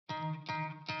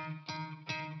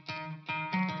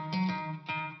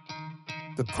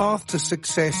The path to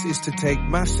success is to take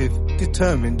massive,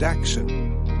 determined action.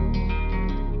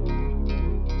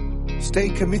 Stay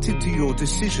committed to your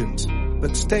decisions,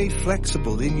 but stay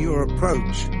flexible in your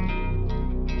approach.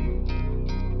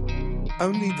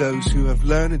 Only those who have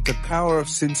learned the power of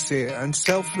sincere and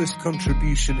selfless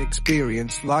contribution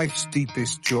experience life's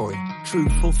deepest joy, true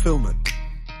fulfillment.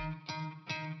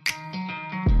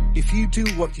 If you do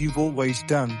what you've always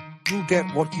done, you'll get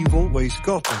what you've always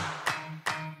gotten.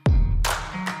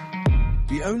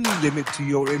 The only limit to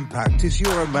your impact is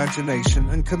your imagination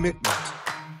and commitment.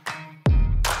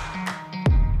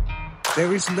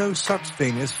 There is no such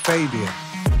thing as failure.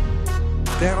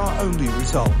 There are only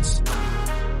results.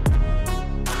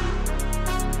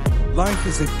 Life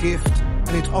is a gift,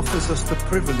 and it offers us the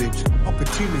privilege,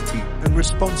 opportunity, and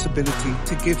responsibility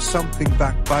to give something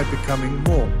back by becoming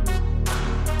more.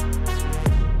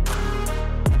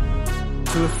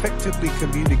 To effectively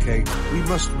communicate, we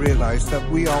must realize that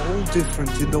we are all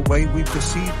different in the way we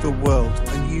perceive the world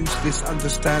and use this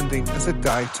understanding as a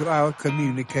guide to our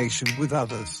communication with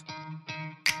others.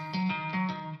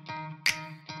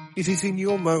 It is in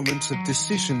your moments of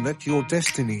decision that your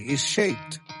destiny is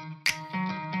shaped.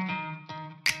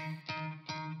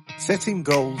 Setting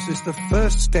goals is the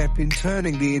first step in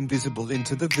turning the invisible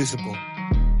into the visible.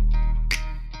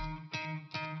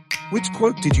 Which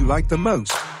quote did you like the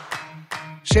most?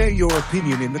 Share your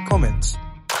opinion in the comments.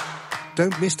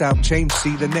 Don't miss out.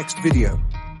 See the next video.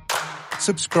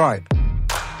 Subscribe.